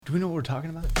Do we know what we're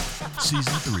talking about? Season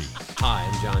 3. Hi,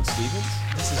 I'm John Stevens.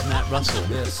 This is Matt Russell.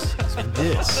 And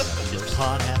this is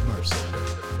Pod Have Mercy.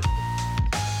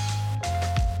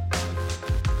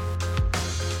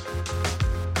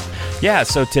 Yeah,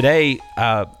 so today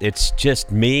it's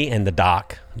just me and the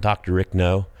doc, Dr. Rick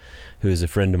No, who is a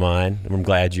friend of mine. I'm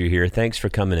glad you're here. Thanks for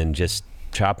coming and just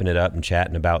chopping it up and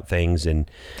chatting about things.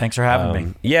 And thanks for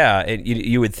having me. Yeah,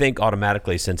 you would think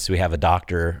automatically, since we have a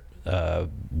doctor,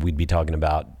 we'd be talking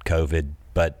about COVID,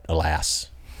 but alas,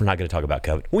 we're not going to talk about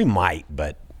COVID. We might,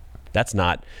 but that's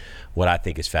not what I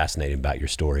think is fascinating about your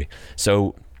story.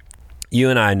 So you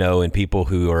and I know, and people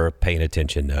who are paying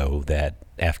attention know, that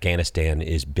Afghanistan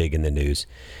is big in the news,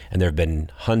 and there have been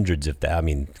hundreds of that. I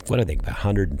mean, what do I think, about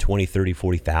 120, 30,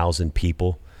 40,000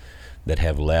 people that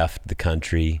have left the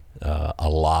country, a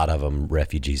lot of them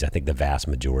refugees. I think the vast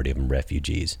majority of them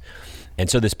refugees. And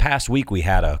so this past week we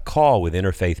had a call with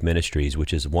Interfaith Ministries,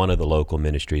 which is one of the local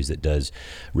ministries that does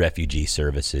refugee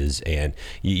services. And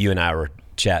you and I were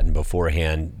chatting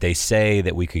beforehand. They say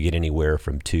that we could get anywhere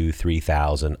from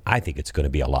 2,000-3,000. I think it's going to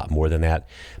be a lot more than that,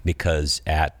 because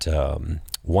at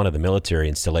one of the military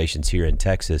installations here in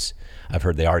Texas, I've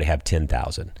heard they already have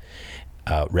 10,000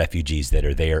 refugees that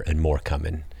are there, and more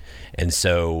coming. And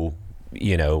so,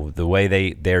 you know, the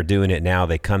way they're doing it now,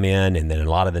 they come in, and then a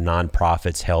lot of the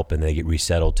nonprofits help, and they get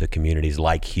resettled to communities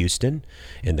like Houston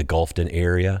in the Gulfton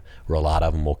area, where a lot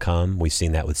of them will come. We've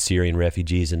seen that with Syrian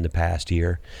refugees in the past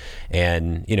year.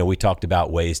 And, you know, we talked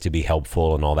about ways to be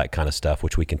helpful and all that kind of stuff,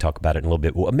 which we can talk about it in a little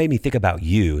bit. What made me think about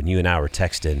you, and you and I were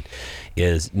texting,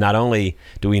 is not only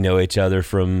do we know each other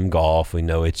from golf, we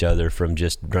know each other from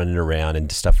just running around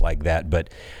and stuff like that, but,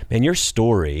 man, your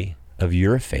story of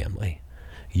your family,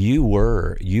 you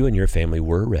and your family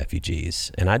were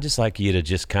refugees, and I'd just like you to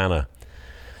just kind of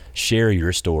share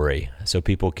your story so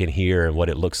people can hear and what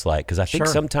it looks like, because I think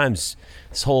sometimes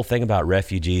this whole thing about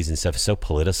refugees and stuff is so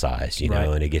politicized, you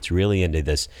know, and it gets really into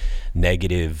this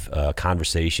negative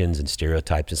conversations and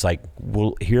stereotypes. It's like,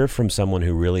 we'll hear from someone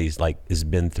who really is like has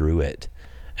been through it,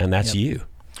 and that's you.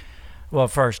 Well,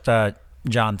 first,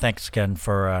 John, thanks again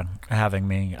for having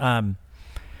me.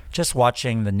 Just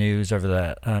watching the news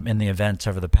over in the events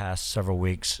over the past several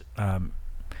weeks,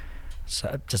 so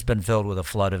I've just been filled with a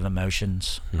flood of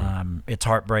emotions. It's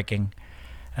heartbreaking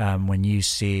when you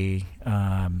see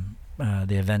the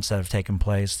events that have taken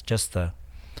place, just the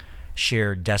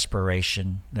sheer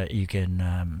desperation that you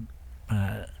can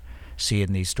see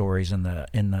in these stories on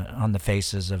the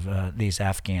faces of these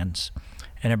Afghans.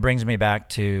 And it brings me back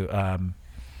to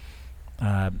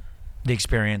the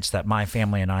experience that my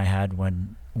family and I had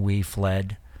when we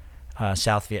fled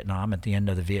South Vietnam at the end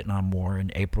of the Vietnam War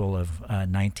in April of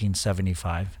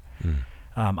 1975.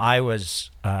 I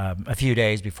was a few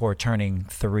days before turning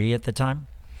 3 at the time,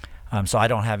 so I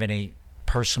don't have any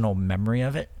personal memory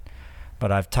of it.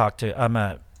 But I'm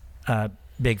a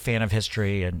big fan of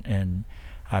history, and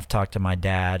I've talked to my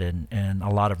dad and a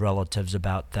lot of relatives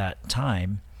about that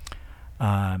time.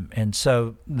 And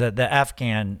so the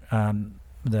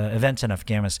events in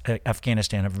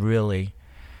Afghanistan have really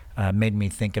made me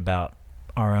think about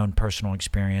our own personal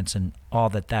experience and all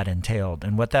that entailed.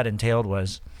 And what that entailed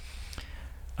was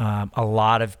a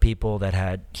lot of people that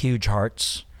had huge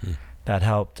hearts that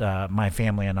helped my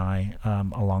family and I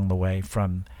along the way,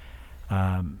 from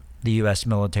the U.S.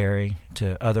 military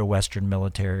to other Western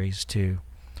militaries to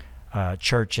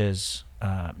churches,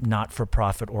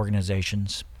 not-for-profit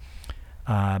organizations.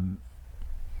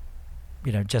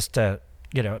 Just to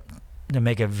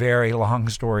make a very long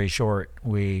story short,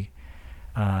 we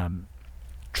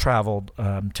traveled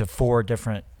to 4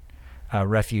 different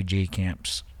refugee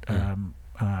camps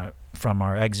from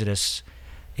our exodus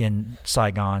in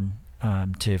Saigon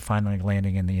to finally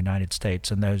landing in the United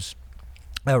States. And those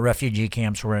refugee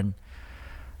camps were in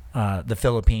the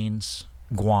Philippines,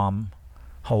 Guam,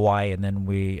 Hawaii, and then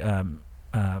we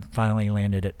finally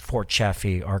landed at Fort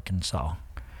Chaffee, Arkansas.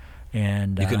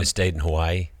 And you could have stayed in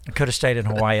Hawaii. I could have stayed in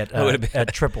Hawaii at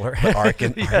Tripler,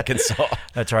 Arkansas.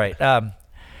 That's right.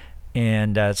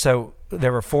 So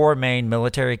there were 4 main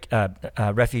military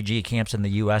refugee camps in the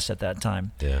U.S. at that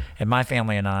time. Yeah. And my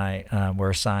family and I were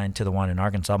assigned to the one in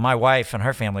Arkansas. My wife and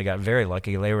her family got very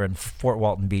lucky. They were in Fort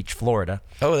Walton Beach, Florida.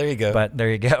 Oh, there you go. But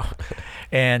there you go.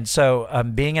 And so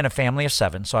being in a family of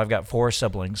 7, so I've got 4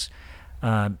 siblings.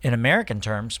 In American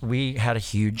terms, we had a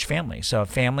huge family. So a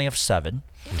family of 7.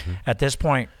 At this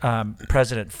point,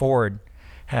 President Ford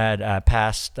had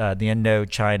passed the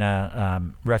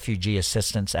Indochina Refugee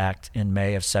Assistance Act in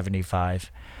May of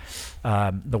 '75.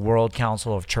 The World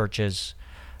Council of Churches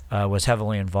was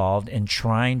heavily involved in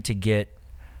trying to get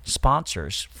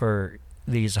sponsors for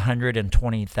these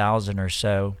 120,000 or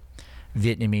so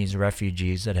Vietnamese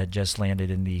refugees that had just landed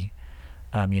in the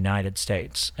United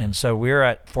States. And so we were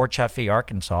at Fort Chaffee,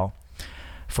 Arkansas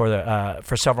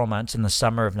for several months in the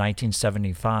summer of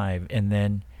 1975, and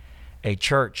then a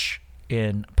church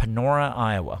in Panora,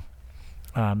 Iowa,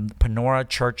 Panora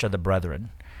Church of the Brethren.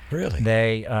 Really?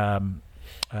 They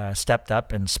stepped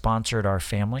up and sponsored our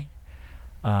family,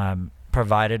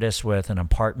 provided us with an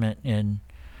apartment in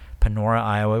Panora,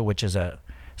 Iowa, which is a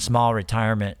small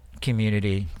retirement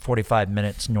community 45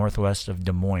 minutes northwest of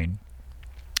Des Moines.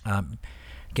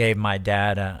 Gave my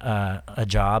dad a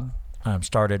job,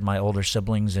 started my older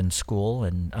siblings in school,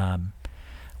 and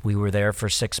we were there for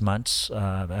 6 months,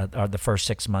 the first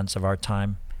 6 months of our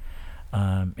time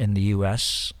in the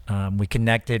U.S. We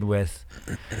connected with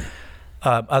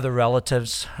other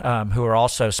relatives who are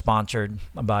also sponsored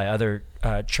by other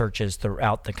churches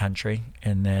throughout the country,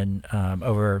 and then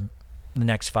over the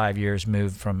next 5 years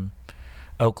moved from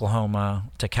Oklahoma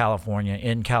to California.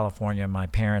 In California, my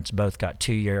parents both got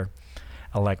 2-year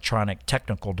electronic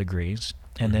technical degrees,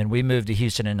 and then we moved to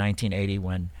Houston in 1980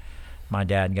 when my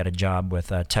dad got a job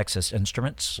with Texas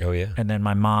Instruments. Oh, yeah. And then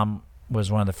my mom was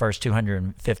one of the first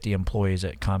 250 employees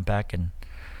at Compaq, and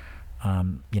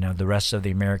the rest of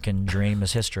the American dream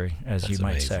is history, as That's you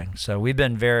might amazing. say. So we've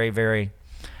been very, very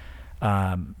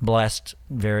blessed,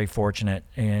 very fortunate,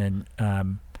 and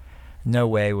no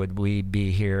way would we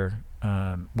be here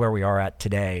where we are at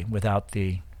today without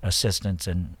the assistance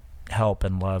and help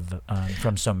and love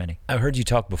from so many. I've heard you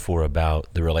talk before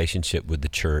about the relationship with the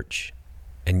church,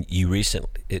 and you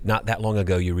recently, not that long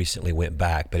ago, you recently went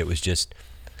back, but it was just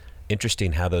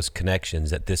interesting how those connections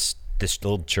that this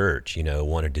little church,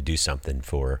 wanted to do something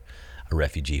for a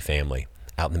refugee family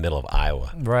out in the middle of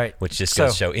Iowa. Right. Which just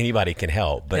goes to show anybody can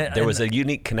help, but there was a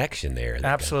unique connection there.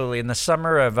 Absolutely. In the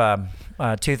summer of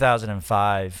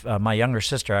 2005, my younger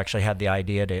sister actually had the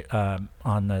idea to,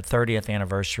 on the 30th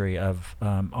anniversary of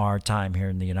our time here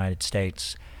in the United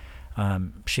States,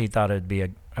 she thought it'd be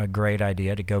a great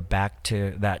idea to go back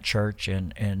to that church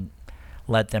and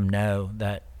let them know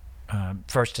that,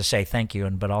 first to say thank you,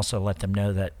 but also let them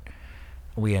know that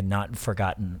we had not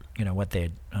forgotten,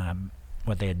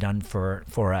 what they had done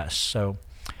for us. So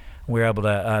we were able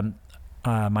to,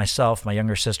 myself, my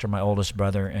younger sister, my oldest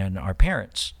brother, and our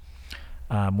parents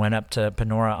went up to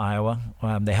Panora, Iowa.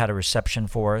 They had a reception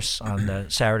for us on the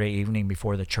Saturday evening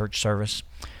before the church service.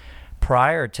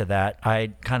 Prior to that,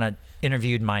 I kind of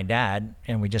interviewed my dad,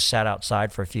 and we just sat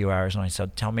outside for a few hours, and I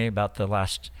said, tell me about the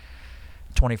last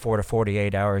 24 to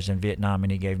 48 hours in Vietnam,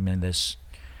 and he gave me this,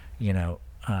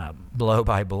 blow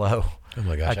by blow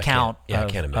account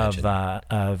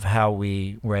of how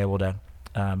we were able to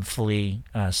flee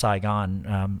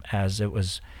Saigon as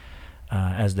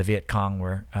the Viet Cong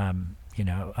were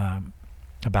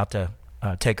about to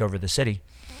take over the city.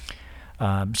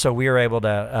 So we were able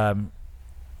to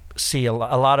see a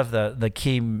lot of the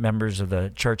key members of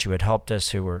the church who had helped us,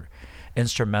 who were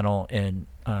instrumental in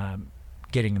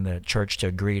getting the church to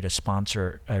agree to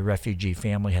sponsor a refugee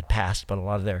family, had passed, but a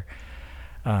lot of their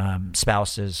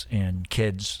spouses and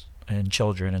kids and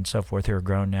children and so forth who are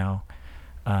grown now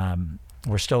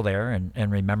were still there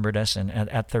and remembered us. And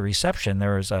at the reception,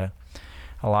 there was a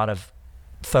lot of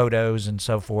photos and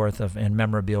so forth and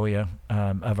memorabilia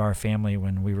of our family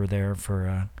when we were there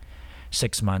for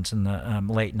 6 months in the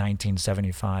late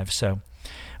 1975. So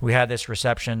we had this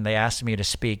reception. They asked me to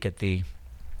speak at the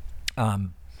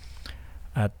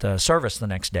service the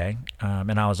next day,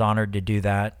 and I was honored to do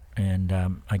that.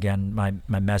 And again,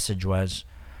 my message was,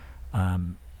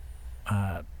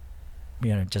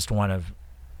 just one of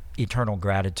eternal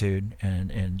gratitude,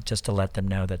 and just to let them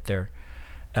know that their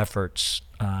efforts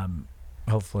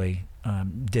hopefully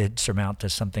did surmount to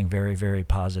something very, very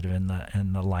positive in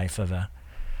the life of a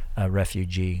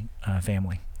refugee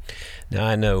family. Now,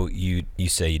 I know you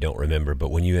say you don't remember, but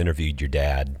when you interviewed your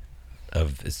dad,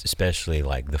 of especially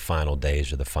like the final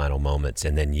days or the final moments,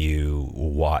 and then you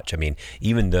watch,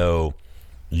 even though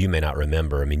you may not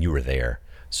remember, you were there,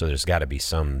 so there's got to be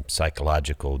some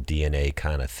psychological DNA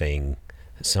kind of thing,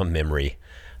 some memory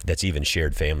that's even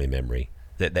shared family memory,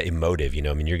 that emotive,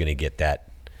 you're going to get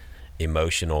that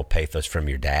emotional pathos from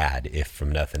your dad, if from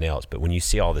nothing else. But when you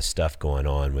see all this stuff going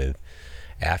on with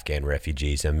Afghan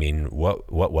refugees,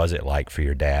 what was it like for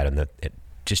your dad, and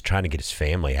just trying to get his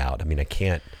family out?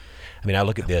 I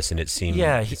look at this and it seems...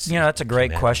 Yeah, that's a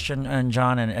great question, and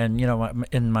John, and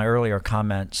in my earlier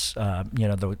comments,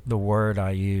 the word I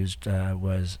used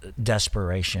was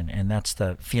desperation, and that's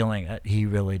the feeling that he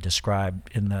really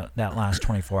described in that last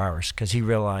 24 hours, because he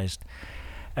realized,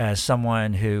 as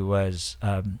someone who was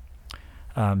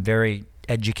very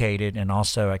educated and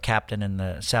also a captain in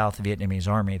the South Vietnamese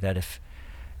army, that if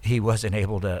he wasn't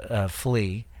able to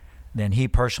flee, then he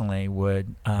personally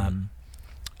would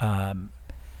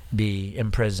be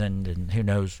imprisoned and who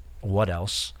knows what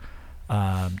else,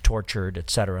 tortured,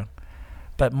 etc.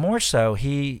 But more so,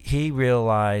 he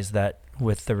realized that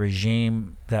with the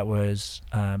regime that was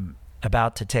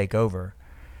about to take over,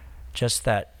 just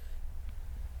that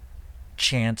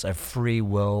chance of free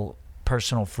will,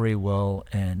 personal free will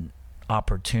and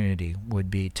opportunity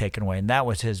would be taken away. And that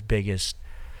was his biggest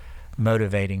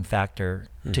motivating factor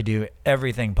to do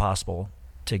everything possible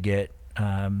to get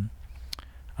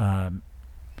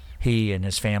he and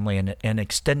his family and an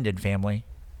extended family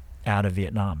out of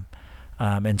Vietnam.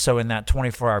 And so in that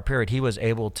 24-hour period, he was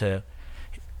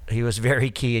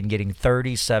very key in getting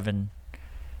 37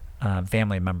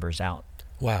 family members out.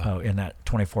 Wow. In that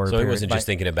 24-hour period. So he wasn't just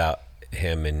thinking about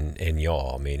him and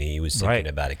y'all. I mean, he was thinking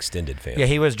about extended family. Yeah,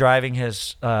 he was driving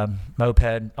his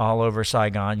moped all over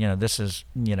Saigon. This is,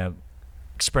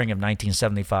 spring of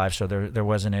 1975, so there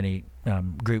wasn't any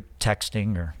group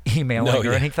texting or emailing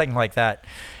or anything like that.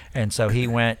 And so he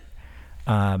went,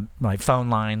 my phone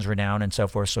lines were down and so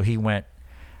forth, so he went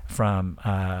from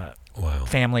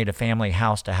family to family,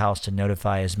 house to house to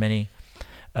notify as many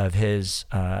of his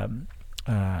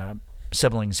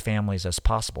siblings' families as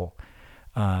possible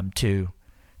to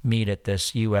meet at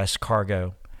this U.S.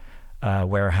 cargo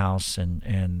warehouse,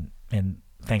 and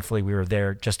thankfully we were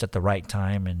there just at the right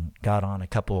time and got on a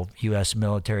couple of U.S.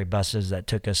 military buses that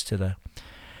took us to the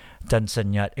Tan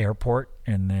Son Nhut airport,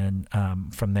 and then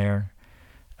from there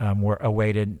were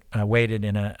waited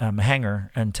in a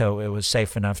hangar until it was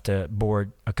safe enough to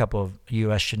board a couple of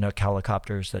U.S. Chinook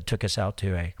helicopters that took us out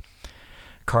to a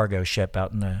cargo ship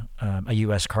out in a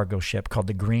U.S. cargo ship called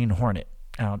the Green Hornet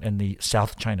out in the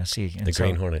South China Sea. And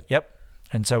Green Hornet. Yep.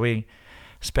 And so we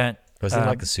spent. Was it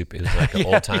like it was like an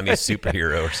old-timey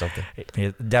superhero or something?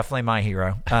 Definitely my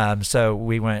hero. So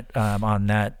we went on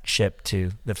that ship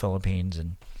to the Philippines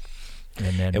and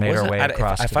then made our way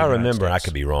across. If I remember, I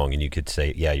could be wrong, and you could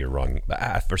say, "Yeah, you're wrong."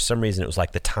 But for some reason, it was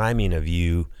like the timing of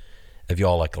y'all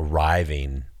like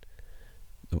arriving.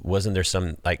 Wasn't there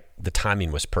some like the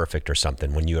timing was perfect or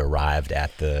something when you arrived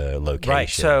at the location? Right.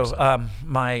 So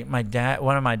my dad,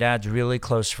 one of my dad's really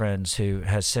close friends who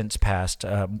has since passed,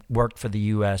 worked for the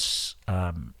U.S.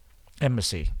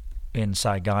 Embassy in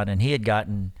Saigon, and he had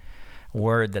gotten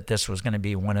word that this was going to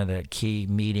be one of the key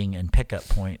meeting and pickup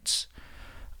points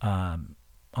during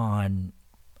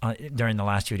the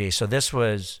last few days. So this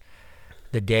was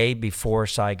the day before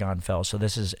Saigon fell. So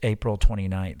this is April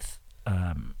 29th.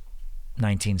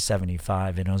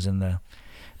 1975, and it was in the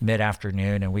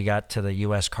mid-afternoon, and we got to the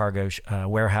U.S. cargo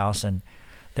warehouse, and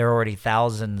there were already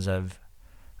thousands of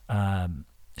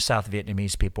South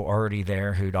Vietnamese people already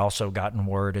there who'd also gotten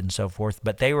word and so forth,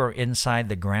 but they were inside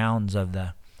the grounds of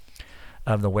the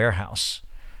warehouse.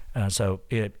 So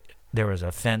there was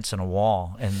a fence and a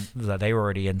wall, and they were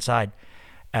already inside.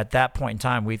 At that point in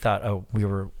time, we thought, oh, we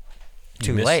were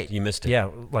too late. You missed it. Yeah,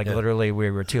 literally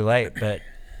we were too late, but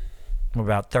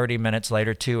about 30 minutes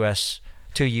later, two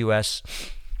U.S.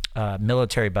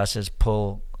 Military buses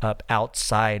pull up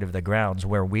outside of the grounds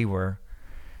where we were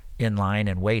in line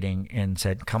and waiting, and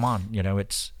said, "Come on,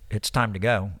 it's time to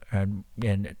go." And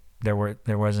there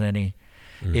wasn't any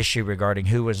issue regarding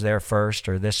who was there first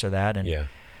or this or that. And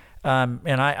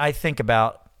and I think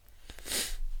about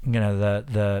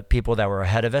the people that were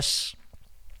ahead of us,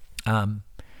 who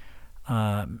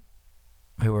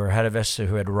were ahead of us,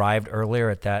 who had arrived earlier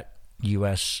at that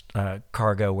U.S.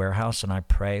 cargo warehouse, and I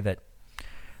pray that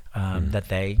that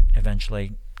they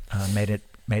eventually made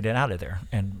it out of there.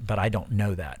 But I don't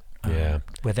know that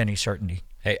with any certainty.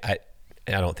 Hey, I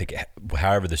don't think,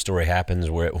 however the story happens,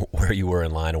 where you were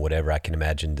in line or whatever, I can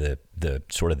imagine the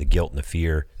sort of the guilt and the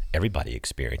fear everybody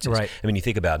experiences. Right. I mean, you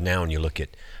think about now, and you look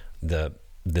at the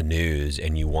news,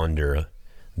 and you wonder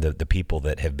the people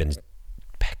that have been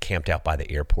camped out by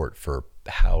the airport for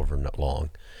however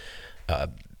long.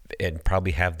 And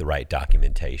probably have the right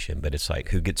documentation, but it's like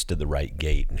who gets to the right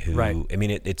gate and who. Right. I mean,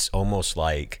 it's almost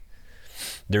like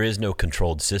there is no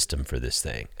controlled system for this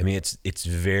thing. I mean, it's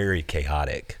very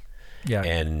chaotic. Yeah.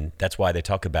 And that's why they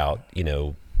talk about,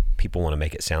 people want to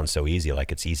make it sound so easy,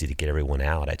 like it's easy to get everyone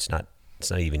out. It's not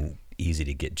even easy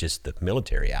to get just the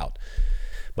military out,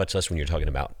 much less when you're talking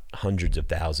about hundreds of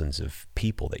thousands of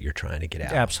people that you're trying to get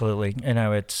out. Absolutely.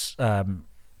 It's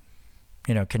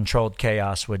controlled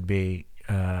chaos would be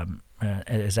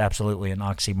is absolutely an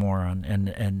oxymoron,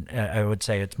 and I would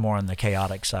say it's more on the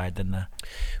chaotic side than the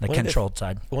controlled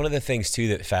side. One of the things too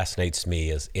that fascinates me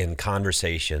is in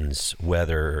conversations,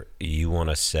 whether you want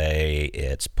to say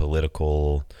it's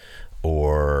political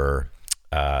or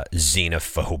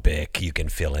xenophobic. You can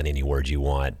fill in any word you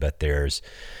want, but there's,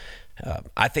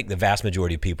 I think the vast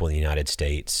majority of people in the United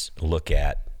States look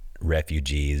at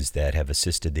refugees that have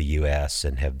assisted the U.S.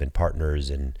 and have been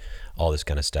partners and all this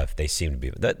kind of stuff. They seem to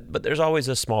be that, but there's always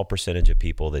a small percentage of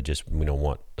people that just, we don't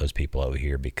want those people over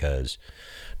here because,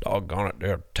 doggone it,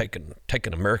 they're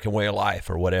taking American way of life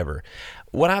or whatever.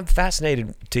 What I'm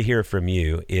fascinated to hear from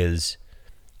you is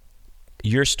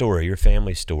your story, your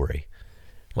family story.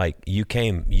 Like your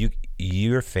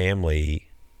family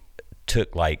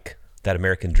took like that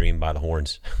American dream by the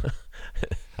horns.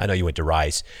 I know you went to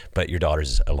Rice, but your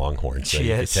daughter's a Longhorn, so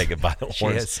you could take it by the horns.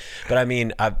 She is. But I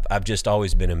mean, I've just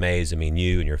always been amazed. I mean,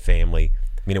 you and your family.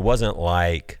 I mean, it wasn't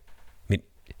like, I mean,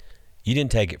 you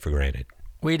didn't take it for granted.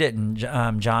 We didn't,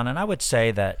 John, and I would say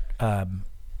that,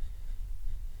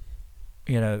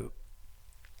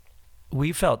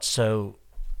 we felt so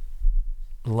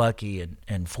lucky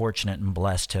and fortunate and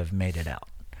blessed to have made it out.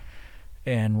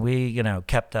 And we,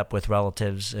 kept up with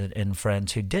relatives and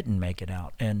friends who didn't make it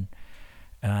out. And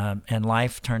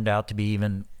life turned out to be,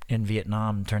 even in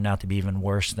Vietnam, turned out to be even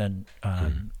worse than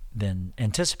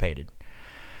anticipated.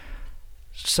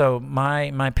 So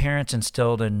my parents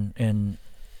instilled in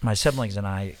my siblings and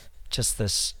I just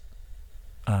this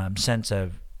sense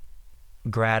of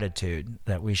gratitude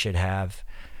that we should have,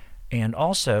 and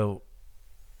also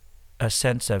a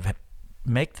sense of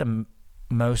make the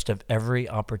most of every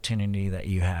opportunity that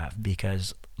you have,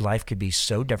 because life could be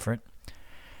so different.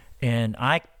 And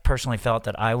I personally felt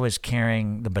that I was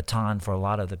carrying the baton for a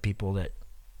lot of the people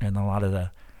and a lot of the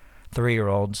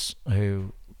 3-year-olds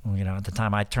who, at the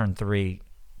time I turned 3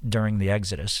 during the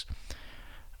Exodus,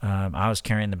 I was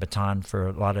carrying the baton for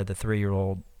a lot of the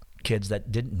 3-year-old kids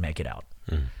that didn't make it out.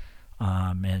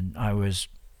 And I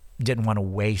didn't want to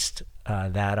waste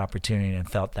that opportunity, and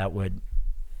felt that would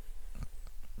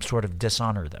sort of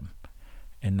dishonor them,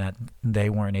 and that they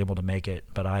weren't able to make it,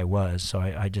 but I was. So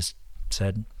I just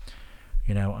said,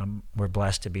 we're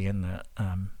blessed to be in the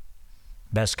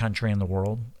best country in the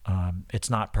world. It's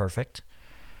not perfect,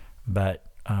 but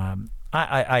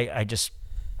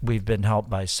we've been helped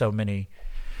by so many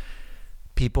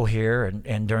people here,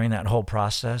 and during that whole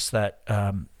process that,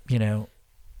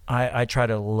 I try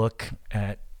to look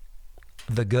at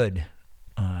the good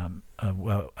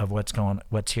of what's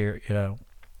here,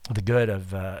 the good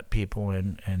of people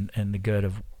and the good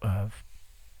of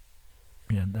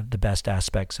the best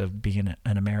aspects of being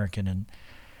an American,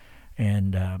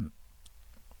 and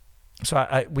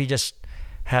so we just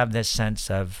have this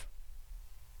sense of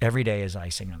every day is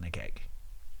icing on the cake.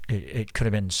 It could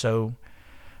have been so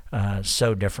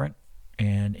different,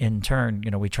 and in turn,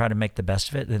 we try to make the best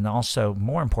of it, and also,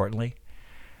 more importantly,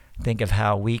 think of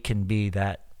how we can be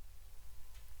that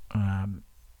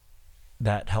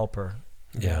helper,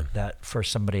 that for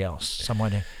somebody else,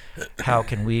 how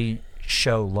can we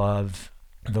show love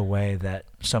the way that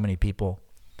so many people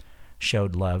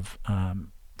showed love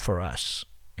for us,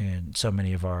 and so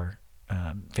many of our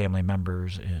family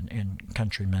members and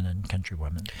countrymen and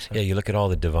countrywomen. So. Yeah, you look at all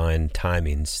the divine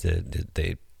timings.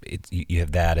 You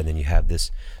have that, and then you have this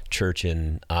church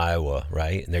in Iowa,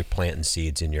 right? And they're planting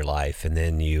seeds in your life, and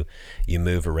then you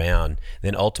move around.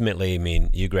 Then ultimately, I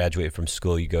mean, you graduate from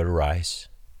school, you go to Rice.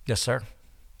 Yes, sir.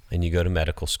 And you go to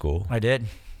medical school. I did.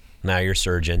 Now you're a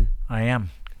surgeon. I am.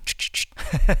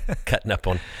 Cutting up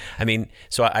on. I mean,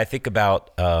 so I think about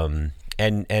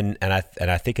and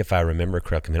I think if I remember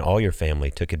correctly, I mean, all your family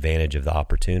took advantage of the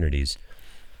opportunities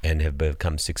and have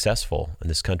become successful in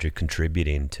this country,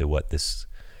 contributing to what this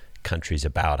country's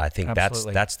about. I think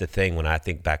Absolutely. that's the thing when I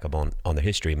think back up on the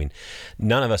history. I mean,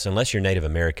 none of us, unless you're Native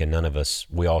American,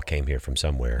 we all came here from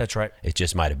somewhere. That's right. It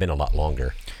just might have been a lot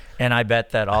longer. And I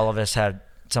bet that all of us had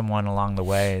someone along the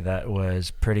way that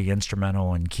was pretty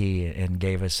instrumental and key and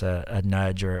gave us a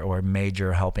nudge or a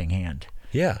major helping hand.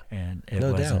 Yeah. And it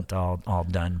wasn't all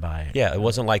done by... Yeah, it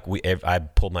wasn't like I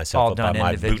pulled myself up by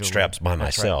my bootstraps by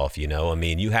myself, right. I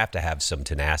mean, you have to have some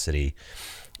tenacity,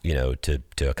 to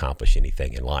accomplish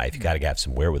anything in life. You got to have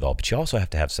some wherewithal, but you also have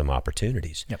to have some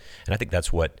opportunities. Yep. And I think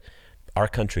that's what our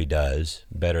country does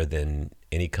better than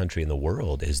any country in the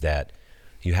world, is that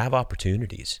you have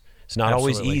opportunities. It's not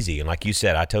Absolutely. always easy. And like you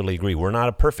said, I totally agree. We're not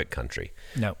a perfect country.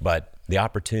 No. But the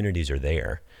opportunities are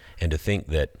there. And to think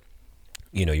that,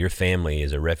 your family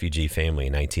is a refugee family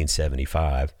in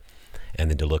 1975, and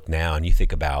then to look now and you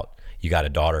think about, you got a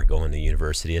daughter going to the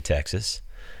University of Texas,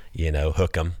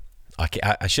 hook 'em.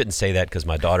 I shouldn't say that because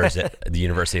my daughter's at the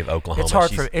University of Oklahoma.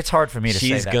 It's hard for me to say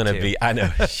that She's going to too. be, I know,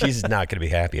 she's not going to be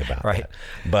happy about right.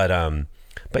 that. But,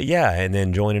 But yeah, and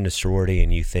then joining a sorority,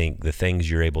 and you think the things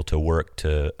you're able to work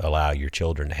to allow your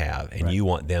children to have, and you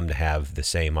want them to have the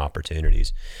same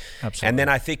opportunities. Absolutely. And then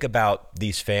I think about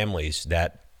these families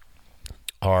that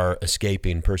are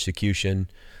escaping persecution,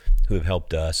 who have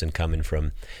helped us and coming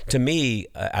from. To me,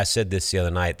 I said this the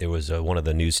other night. There was one of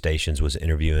the news stations was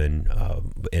interviewing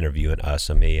us,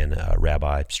 me and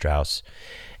Rabbi Strauss,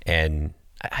 and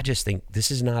I just think this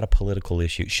is not a political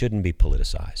issue. It shouldn't be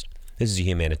politicized. This is a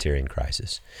humanitarian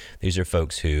crisis. These are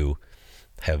folks who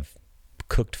have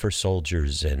cooked for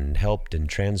soldiers and helped and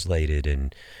translated,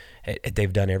 and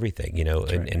they've done everything,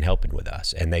 in helping with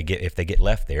us. And if they get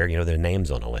left there, their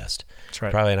name's on a list. That's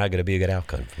right. Probably not going to be a good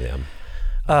outcome for them.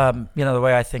 The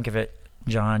way I think of it,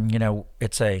 John,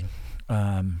 it's a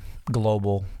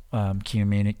global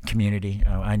community.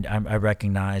 I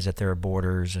recognize that there are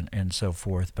borders and so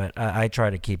forth, but I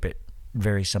try to keep it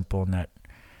very simple in that,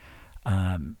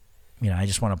 I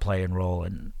just want to play a role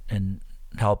in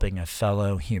helping a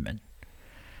fellow human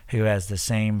who has the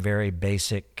same very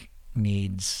basic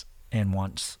needs and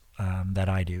wants that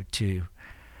I do to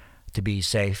be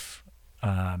safe,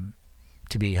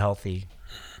 to be healthy,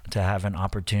 to have an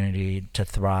opportunity to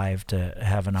thrive, to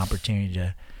have an opportunity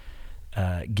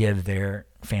to give their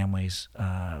families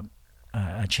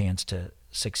a chance to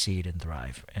succeed and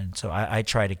thrive. And so I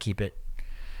try to keep it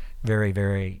very,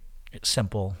 very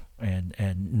simple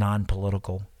and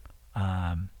non-political.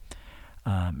 And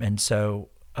so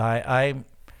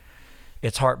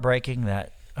it's heartbreaking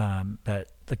that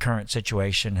the current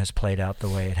situation has played out the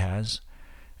way it has.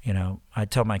 I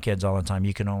tell my kids all the time,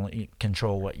 you can only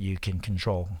control what you can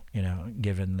control,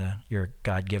 given your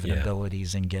God-given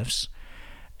abilities and gifts.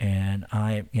 And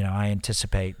I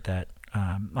anticipate that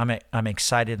I'm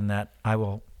excited in that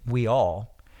we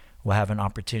all will have an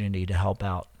opportunity to help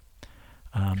out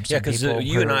some people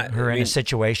you and I who are in a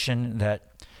situation that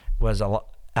was a lot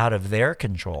out of their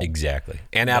control. Exactly.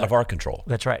 And out of our control.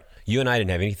 That's right. You and I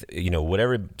didn't have anything,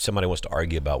 whatever somebody wants to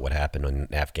argue about what happened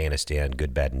in Afghanistan,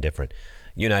 good, bad, and different,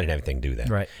 you and I didn't have anything to do with that.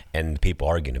 Right. And the people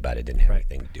arguing about it didn't have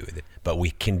anything to do with it. But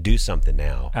we can do something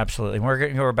now. Absolutely.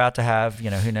 We're about to have,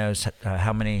 who knows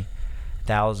how many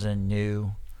thousand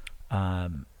new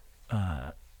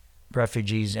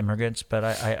refugees, immigrants, but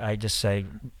I just say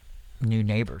new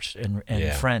neighbors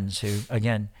and friends who,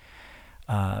 again,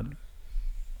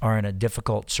 are in a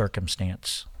difficult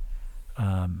circumstance,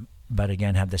 but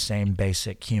again, have the same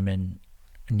basic human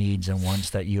needs and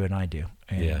wants that you and I do.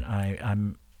 And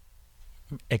I'm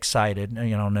excited. I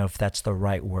don't know if that's the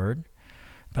right word,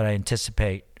 but I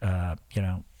anticipate, an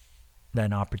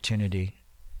opportunity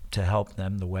to help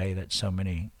them the way that so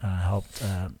many helped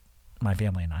my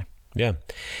family and I. Yeah.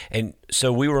 And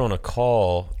so we were on a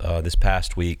call this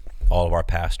past week, all of our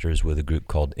pastors, with a group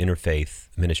called Interfaith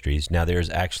Ministries. Now there's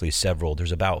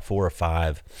about 4 or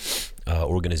 5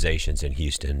 organizations in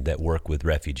Houston that work with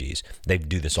refugees. They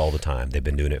do this all the time. They've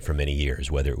been doing it for many years,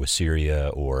 whether it was Syria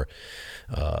or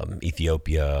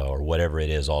Ethiopia or whatever it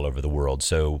is all over the world.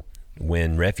 So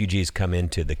when refugees come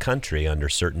into the country under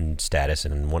certain status,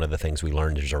 and one of the things we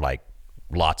learned is there are like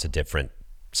lots of different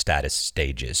status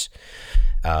stages.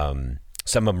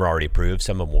 Some of them are already approved.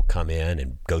 Some of them will come in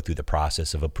and go through the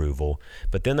process of approval,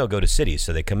 but then they'll go to cities.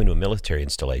 So they come into a military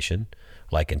installation,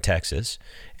 like in Texas,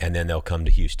 and then they'll come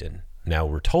to Houston. Now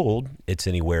we're told it's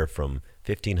anywhere from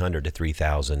 1,500 to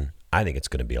 3,000. I think it's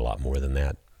going to be a lot more than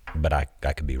that, but I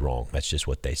could be wrong. That's just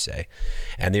what they say.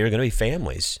 And there are going to be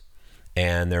families,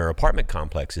 and there are apartment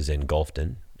complexes in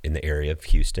Gulfton, in the area of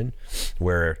Houston,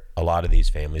 where a lot of these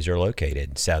families are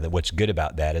located. So what's good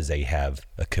about that is they have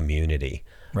a community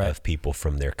of people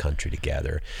from their country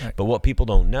together. Right. But what people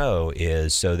don't know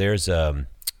is, so there's a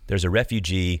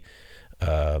refugee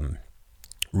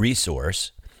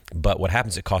resource, but what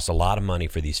happens, it costs a lot of money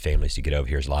for these families to get over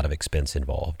here. There's a lot of expense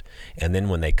involved. And then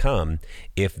when they come,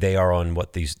 if they are on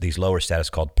what these lower status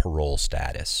called parole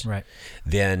status,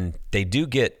 then they do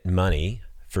get money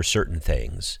for certain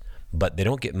things, but they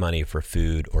don't get money for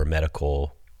food or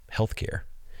medical health care.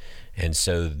 And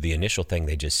so the initial thing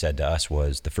they just said to us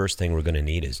was, the first thing we're going to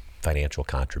need is financial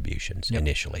contributions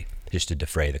initially, just to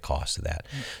defray the cost of that.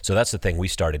 So that's the thing we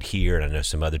started here, and I know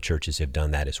some other churches have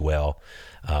done that as well,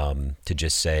 to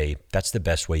just say that's the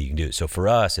best way you can do it. So for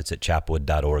us, it's at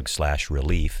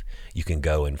chapelwood.org/relief. You can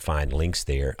go and find links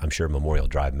there. I'm sure Memorial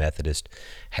Drive Methodist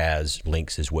has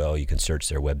links as well. You can search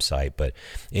their website, but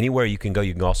anywhere you can go,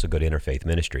 you can also go to Interfaith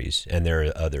Ministries, and there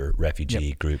are other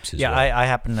refugee groups as well.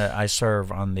 Yeah, I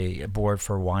serve on the board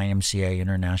for YMCA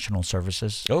International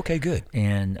Services. Okay, good.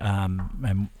 And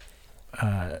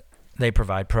they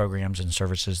provide programs and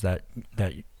services that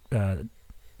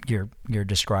you're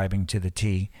describing to the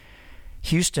T.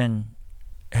 Houston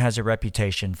has a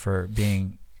reputation for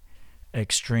being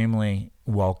extremely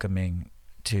welcoming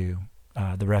to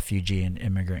the refugee and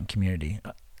immigrant community.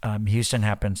 Houston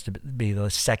happens to be the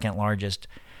second largest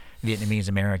Vietnamese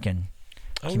American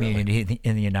community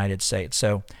in the United States.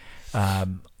 So a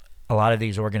lot of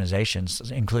these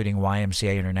organizations, including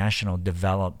YMCA International,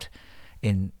 developed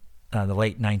in the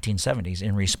late 1970s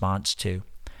in response to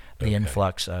the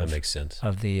influx of that makes sense.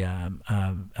 of the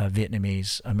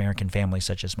Vietnamese American families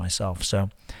such as myself. So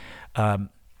I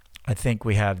think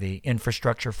we have the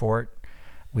infrastructure for it.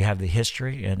 We have the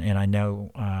history, and I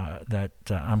know that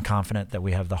I'm confident that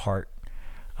we have the heart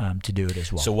to do it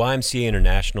as well. So YMCA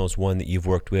International is one that you've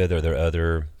worked with. Are there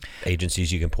other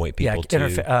agencies you can point people to?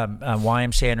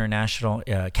 YMCA International,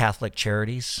 Catholic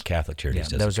Charities. Catholic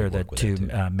Charities. Yeah, those are the two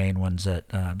main ones that.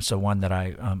 So one that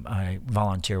I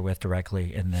volunteer with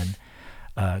directly, and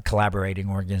then collaborating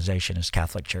organization is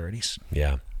Catholic Charities.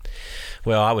 Yeah.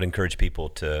 Well, I would encourage people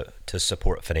to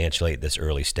support financially at this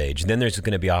early stage. And then there's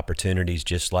going to be opportunities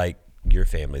just like your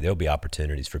family. There'll be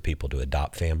opportunities for people to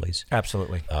adopt families.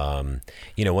 Absolutely.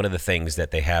 One of the things that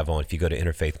they have on, if you go to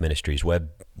Interfaith Ministries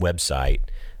website,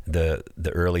 the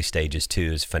early stages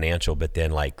too is financial, but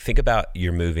then like think about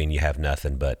you're moving, you have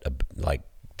nothing but like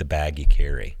the bag you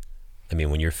carry. I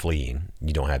mean, when you're fleeing,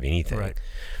 you don't have anything. Right.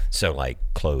 So like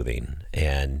clothing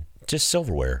and just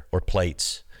silverware or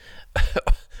plates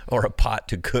or a pot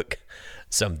to cook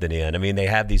something in. I mean, they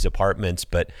have these apartments,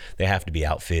 but they have to be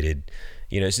outfitted.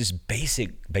 It's just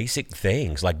basic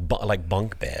things like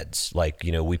bunk beds. Like,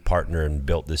 we partner and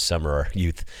built this summer, our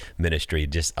youth ministry,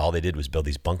 just all they did was build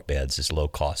these bunk beds, just low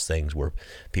cost things where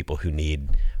people who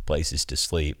need places to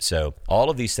sleep. So all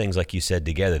of these things, like you said,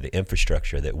 together, the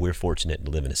infrastructure that we're fortunate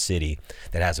to live in a city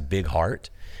that has a big heart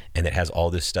and that has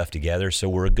all this stuff together. So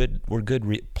we're a good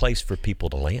place for people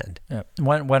to land. Yeah.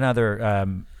 One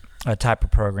other type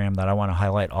of program that I want to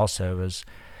highlight also is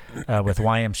with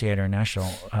YMCA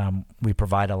International, we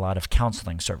provide a lot of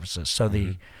counseling services. So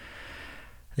the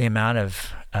amount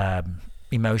of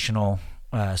emotional,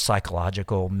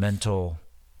 psychological, mental,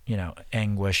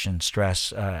 anguish and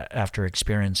stress after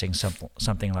experiencing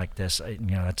something like this,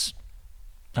 it's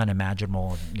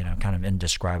unimaginable, kind of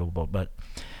indescribable. But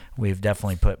we've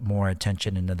definitely put more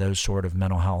attention into those sort of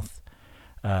mental health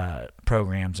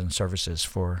programs and services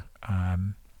for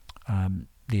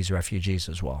these refugees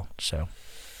as well. So.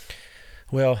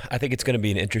 Well, I think it's going to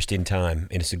be an interesting time,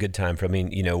 and it's a good time for,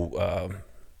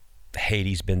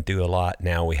 Haiti's been through a lot.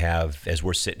 Now we have, as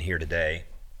we're sitting here today,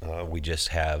 we just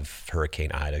have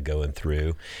Hurricane Ida going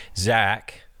through.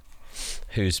 Zach,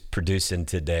 who's producing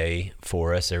today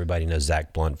for us, everybody knows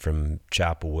Zach Blunt from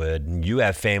Chapelwood. You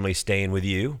have family staying with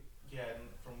you? Yeah,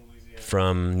 from Louisiana.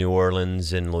 From New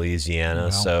Orleans and Louisiana, Wow.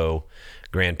 So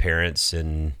grandparents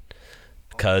and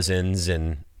cousins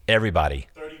and everybody.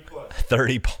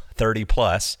 30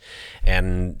 plus,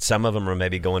 and some of them are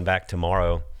maybe going back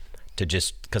tomorrow to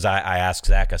just because I asked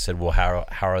Zach, I said, well, how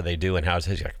are they doing? How's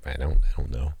his? Like, I don't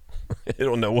know. I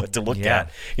don't know what to look at.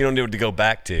 You don't know what to go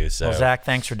back to. So, well, Zach,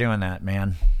 thanks for doing that,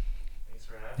 man. Thanks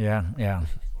for having me.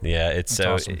 Yeah. it's That's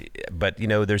so awesome. But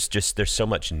there's so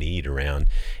much need around,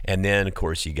 and then of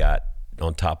course you got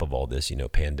on top of all this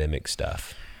pandemic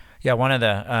stuff. Yeah, one of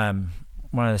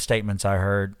the statements I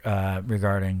heard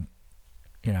regarding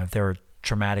if there were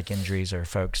traumatic injuries or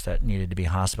folks that needed to be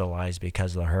hospitalized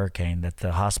because of the hurricane, that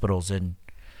the hospitals in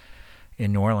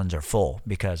New Orleans are full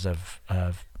because of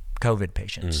COVID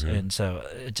patients. Mm-hmm. And so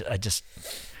I just,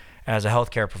 as a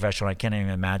healthcare professional, I can't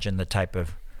even imagine the type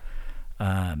of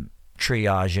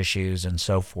triage issues and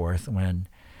so forth when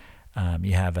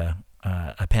you have a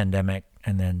pandemic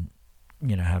and then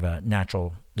have a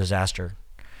natural disaster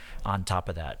on top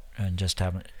of that, and just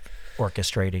having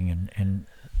orchestrating and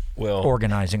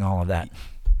organizing all of that.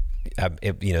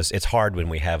 It's hard when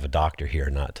we have a doctor here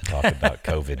not to talk about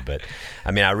COVID, but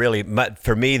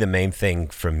for me, the main thing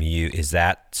from you is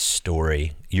that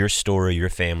story, your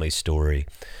family's story,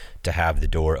 to have the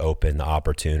door open, the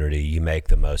opportunity, you make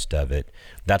the most of it.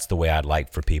 That's the way I'd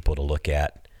like for people to look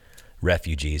at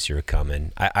refugees who are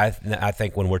coming. I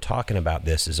think when we're talking about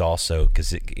this is also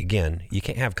because, again, you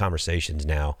can't have conversations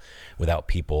now without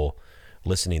people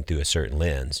listening through a certain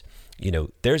lens.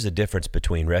 There's a difference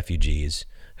between refugees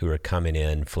who are coming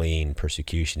in, fleeing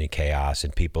persecution and chaos,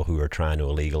 and people who are trying to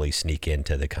illegally sneak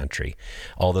into the country.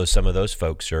 Although some of those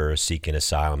folks are seeking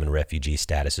asylum and refugee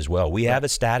status as well. We have a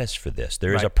status for this.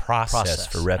 There is a process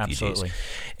for refugees. Absolutely.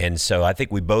 And so I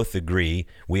think we both agree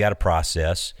we got a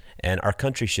process, and our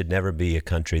country should never be a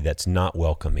country that's not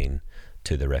welcoming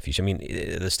to the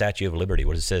refugee. The Statue of Liberty,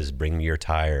 what it says, bring me you're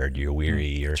tired, you're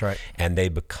weary. That's right. And they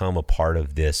become a part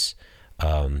of this,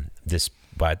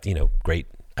 great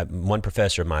one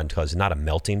professor of mine calls it not a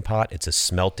melting pot, it's a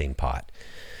smelting pot,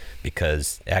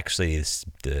 because actually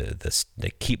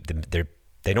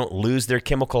they don't lose their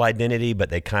chemical identity, but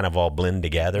they kind of all blend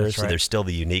together. That's so right. there's still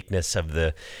the uniqueness of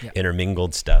the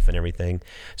intermingled stuff and everything.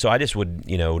 So I just would,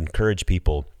 encourage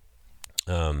people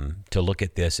to look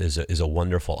at this as a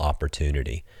wonderful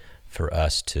opportunity for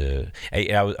us to.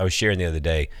 I was sharing the other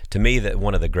day. To me, that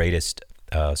one of the greatest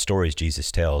stories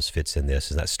Jesus tells fits in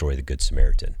this, is that story of the Good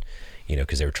Samaritan.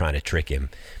 Because they were trying to trick him,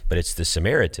 but it's the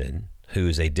Samaritan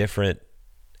who's a different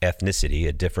ethnicity,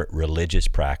 a different religious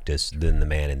practice than the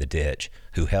man in the ditch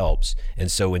who helps.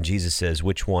 And so when Jesus says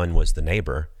which one was the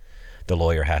neighbor, the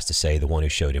lawyer has to say the one who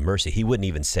showed him mercy. He wouldn't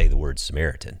even say the word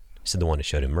Samaritan. He said the one who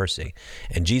showed him mercy.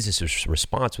 And Jesus'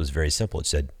 response was very simple. It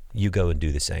said, you go and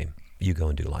do the same. You go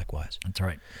and do likewise. That's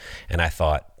right. And I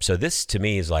thought, so this to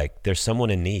me is like, there's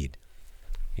someone in need.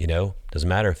 Doesn't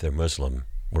matter if they're Muslim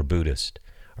or Buddhist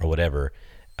or whatever.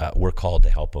 We're called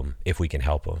to help them if we can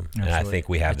help them. Absolutely. And I think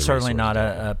we have it's the certainly not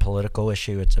resources. a political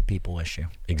issue. It's a people issue.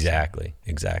 Exactly.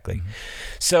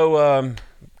 So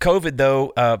COVID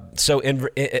though,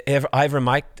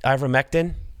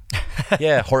 ivermectin,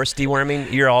 yeah, horse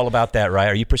deworming, you're all about that, right?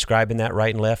 Are you prescribing that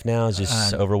right and left now? Is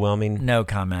just overwhelming? No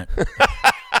comment.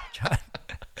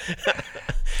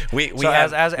 We So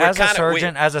have, as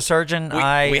a surgeon,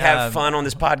 we have fun on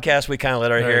this podcast. We kind of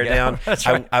let our hair you go. down. That's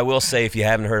right. I will say, if you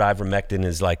haven't heard, ivermectin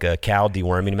is like a cow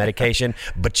deworming medication.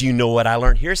 But you know what I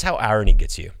learned? Here's how irony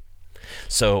gets you.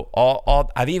 So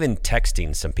I've even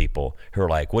texting some people who are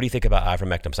like, "What do you think about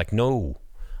ivermectin?" I was like, "No,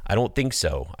 I don't think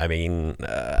so. I mean,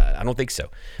 I don't think so."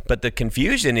 But the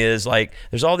confusion is like,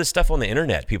 there's all this stuff on the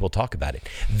internet. People talk about it.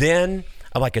 Then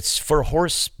I'm like, it's for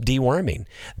horse deworming.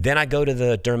 Then I go to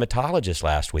the dermatologist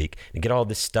last week and get all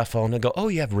this stuff on and go, oh,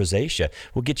 you have rosacea.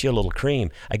 We'll get you a little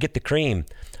cream. I get the cream,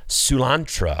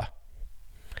 Soolantra.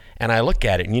 And I look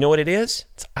at it, and you know what it is?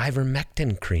 It's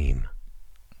ivermectin cream.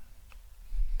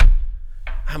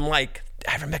 I'm like,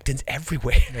 ivermectin's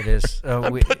everywhere. It is.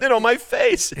 I'm putting it on my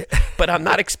face, but I'm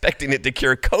not expecting it to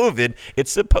cure COVID.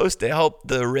 It's supposed to help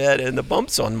the red and the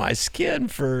bumps on my skin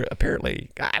for apparently,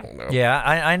 I don't know. Yeah,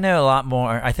 I know a lot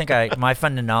more. I think my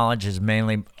funded knowledge is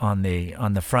mainly on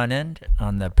the front end,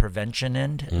 on the prevention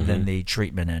end, than the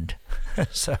treatment end.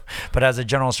 So, but as a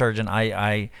general surgeon,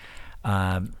 I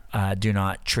do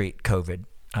not treat COVID.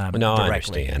 No, I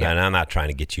directly. understand. Yeah. And I'm not trying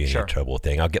to get you in a trouble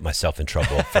thing. I'll get myself in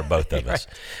trouble for both of us.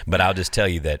 But I'll just tell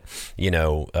you that,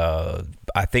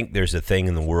 I think there's a thing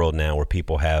in the world now where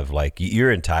people have, like,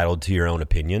 you're entitled to your own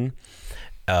opinion,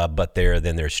 but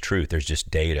then there's truth. There's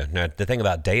just data. Now, the thing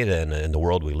about data in the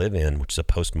world we live in, which is a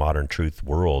postmodern truth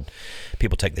world,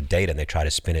 people take the data and they try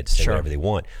to spin it to say whatever they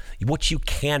want. What you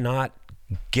cannot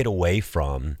get away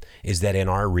from is that in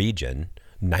our region,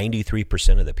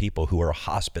 93% of the people who are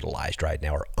hospitalized right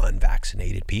now are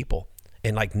unvaccinated people.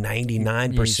 And like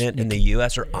 99% in the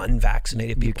U.S. are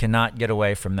unvaccinated people. You cannot get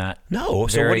away from that. No.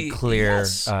 So very clear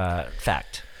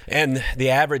fact. And the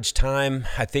average time,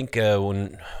 I think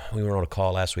when we were on a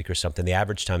call last week or something, the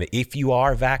average time, if you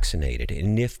are vaccinated,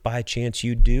 and if by chance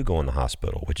you do go in the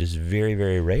hospital, which is very,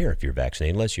 very rare if you're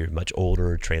vaccinated, unless you're much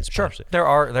older or transplant. Sure,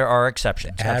 there are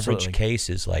exceptions. The average case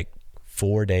is like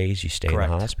 4 days you stay in the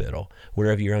hospital.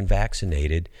 Wherever you're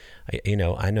unvaccinated, I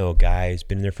know a guy who's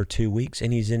been there for 2 weeks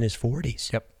and he's in his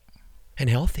 40s. Yep. And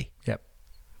healthy. Yep.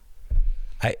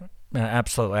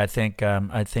 Absolutely. I think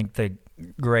the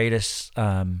greatest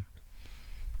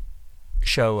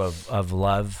show of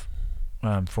love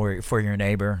for your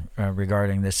neighbor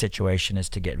regarding this situation is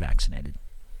to get vaccinated.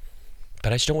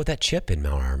 But I just don't want that chip in my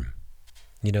arm.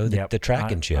 The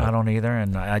tracking chip. I don't either,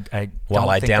 and I while don't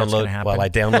I think that's gonna happen. while I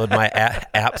download my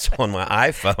apps on my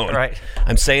iPhone. Right.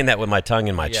 I'm saying that with my tongue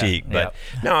in my cheek, but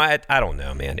no, I don't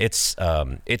know, man. It's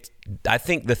I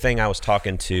think the thing I was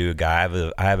talking to a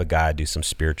guy. I have a guy I do some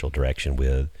spiritual direction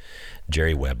with,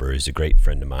 Jerry Weber, who's a great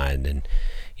friend of mine, and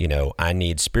I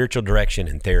need spiritual direction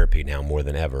and therapy now more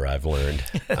than ever. I've learned.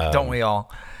 Don't we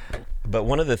all? But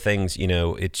one of the things,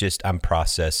 it's just I'm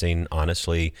processing,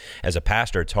 honestly, as a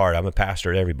pastor, it's hard. I'm a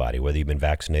pastor to everybody, whether you've been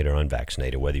vaccinated or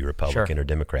unvaccinated, whether you're Republican or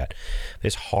Democrat.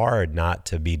 It's hard not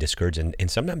to be discouraged,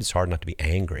 and sometimes it's hard not to be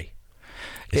angry.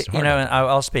 And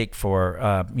I'll speak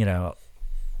for,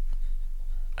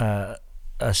 a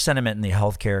sentiment in the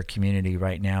healthcare community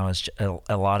right now is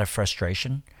a lot of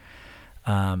frustration.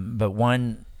 But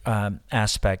one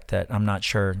aspect that I'm not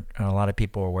sure a lot of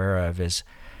people are aware of is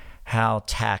how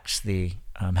taxed the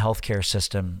healthcare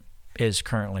system is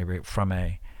currently from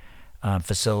a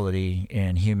facility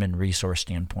and human resource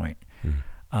standpoint.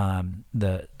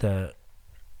 The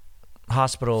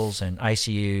hospitals and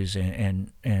ICUs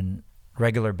and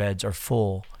regular beds are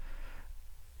full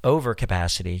over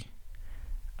capacity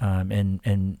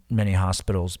in many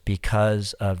hospitals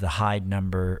because of the high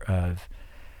number of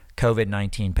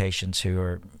COVID-19 patients who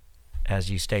are, as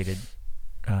you stated,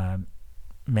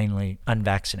 mainly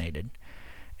unvaccinated.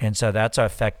 And so that's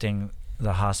affecting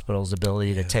the hospital's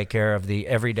ability to take care of the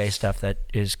everyday stuff that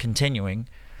is continuing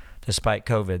despite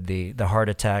COVID, the heart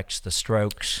attacks, the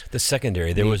strokes, The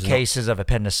secondary, there the was cases of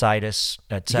appendicitis,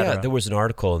 etc. Yeah, there was an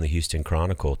article in the Houston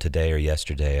Chronicle today or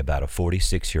yesterday about a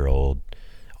 46-year-old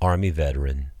Army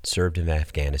veteran, served in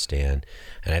Afghanistan,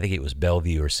 and I think it was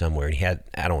Bellevue or somewhere, and he had,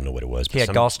 I don't know what it was. He had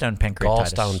gallstone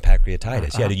pancreatitis. Gallstone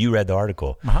pancreatitis. Yeah, you read the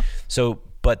article. Uh-huh. So,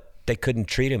 but they couldn't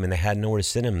treat him, and they had nowhere to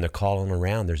send him, and they're calling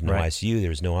around. There's no Right. ICU.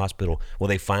 There's no hospital. Well,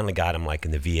 they finally got him like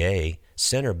in the VA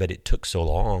center, but it took so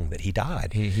long that he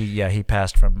died. He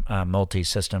passed from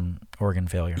multi-system organ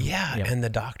failure. Yeah, Yep. and the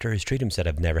doctor who's treated him said,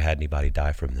 I've never had anybody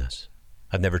die from this.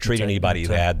 I've never treated anybody who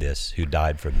that's a- had this, who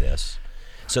died from this.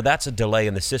 So that's a delay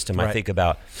in the system. I Right. think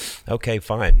about, okay,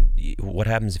 fine. What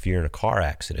happens if you're in a car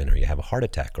accident or you have a heart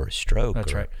attack or a stroke?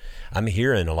 That's right. I'm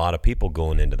hearing a lot of people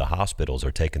going into the hospitals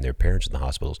or taking their parents in the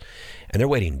hospitals, and they're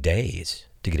waiting days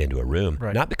to get into a room.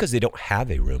 Right. Not because they don't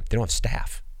have a room. They don't have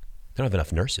staff. They don't have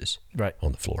enough nurses Right.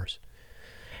 on the floors.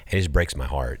 It just breaks my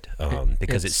heart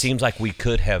because it It's- seems like we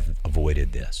could have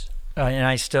avoided this. And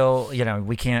I still,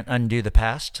 we can't undo the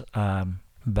past,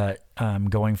 but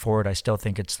going forward, I still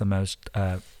think it's the most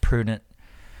prudent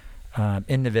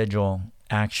individual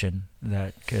action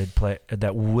that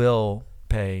will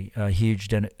pay huge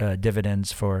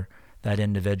dividends for that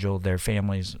individual, their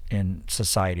families, and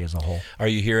society as a whole. Are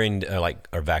you hearing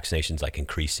are vaccinations like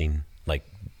increasing like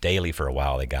daily? For a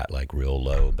while they got like real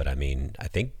low, but I mean I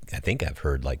think I've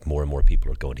heard like more and more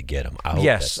people are going to get them. I hope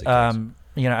Yes, that's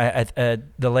the case.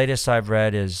 the latest I've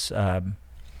read is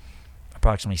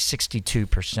approximately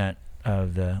 62%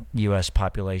 of the U.S.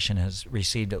 population has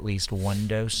received at least one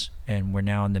dose, and we're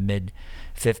now in the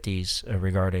mid-50s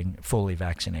regarding fully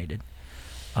vaccinated.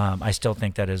 I still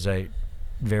think that is a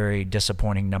very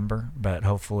disappointing number, but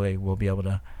hopefully we'll be able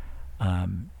to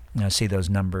see those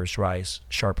numbers rise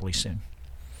sharply soon.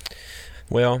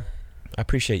 Well, I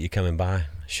appreciate you coming by.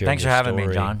 Thanks for having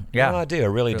me, John. Yeah. No, I do. I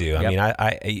really do. I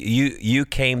Yep. mean, you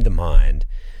came to mind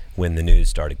when the news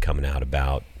started coming out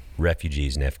about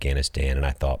refugees in Afghanistan, and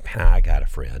I thought, man, I got a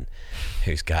friend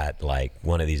who's got like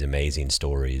one of these amazing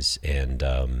stories, and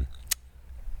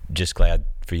just glad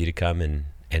for you to come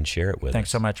and share it with us. Thanks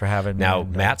so much for having me. Now,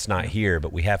 And, Matt's not here,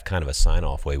 but we have kind of a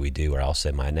sign-off way we do where I'll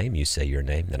say my name, you say your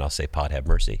name, then I'll say Pod Have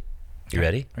Mercy. You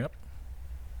ready? Yep.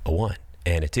 A 1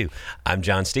 and a 2. I'm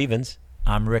John Stevens,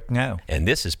 I'm Rick No. and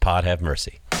this is Pod Have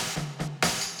Mercy.